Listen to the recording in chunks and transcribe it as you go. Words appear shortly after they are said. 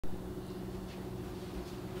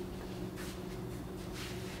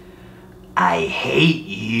I hate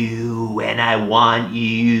you and I want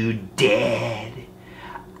you dead.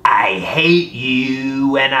 I hate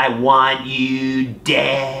you and I want you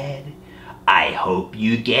dead. I hope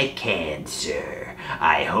you get cancer.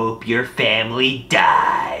 I hope your family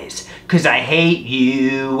dies. 'Cause I hate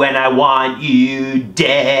you and I want you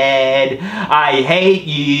dead. I hate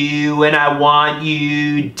you and I want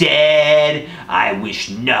you dead. I wish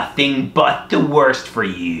nothing but the worst for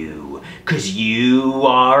you. 'Cause you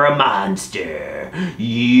are a monster.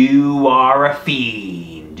 You are a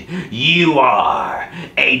fiend. You are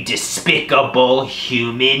a despicable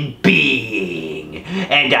human being.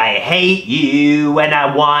 And I hate you and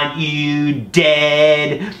I want you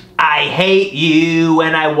dead. I hate you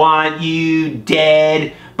and I want you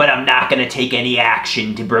dead. But I'm not gonna take any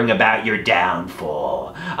action to bring about your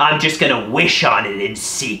downfall. I'm just gonna wish on it in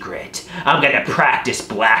secret. I'm gonna practice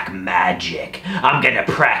black magic. I'm gonna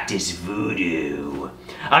practice voodoo.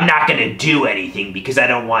 I'm not gonna do anything because I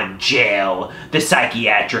don't want jail, the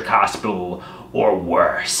psychiatric hospital, or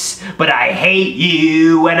worse. But I hate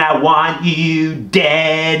you and I want you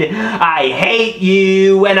dead. I hate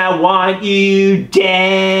you and I want you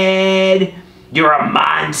dead. You're a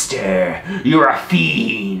monster. You're a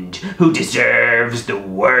fiend who deserves the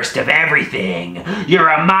worst of everything. You're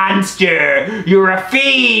a monster. You're a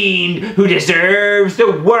fiend who deserves the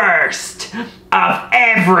worst of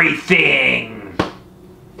everything.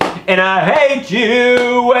 And I hate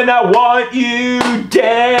you and I want you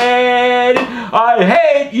dead. I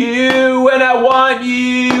hate you and I want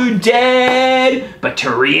you dead. But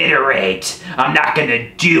to reiterate, I'm not gonna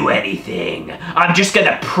do anything. I'm just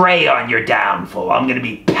gonna prey on your downfall. I'm gonna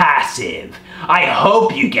be passive. I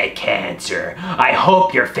hope you get cancer. I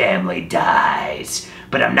hope your family dies.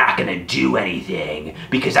 But I'm not gonna do anything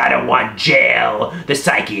because I don't want jail, the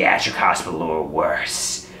psychiatric hospital, or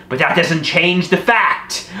worse. But that doesn't change the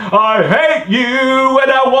fact. I hate you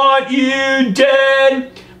and I want you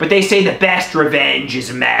dead. But they say the best revenge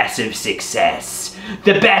is massive success.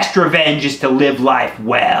 The best revenge is to live life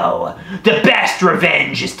well. The best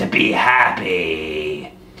revenge is to be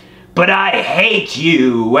happy. But I hate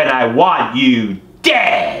you and I want you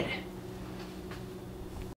dead.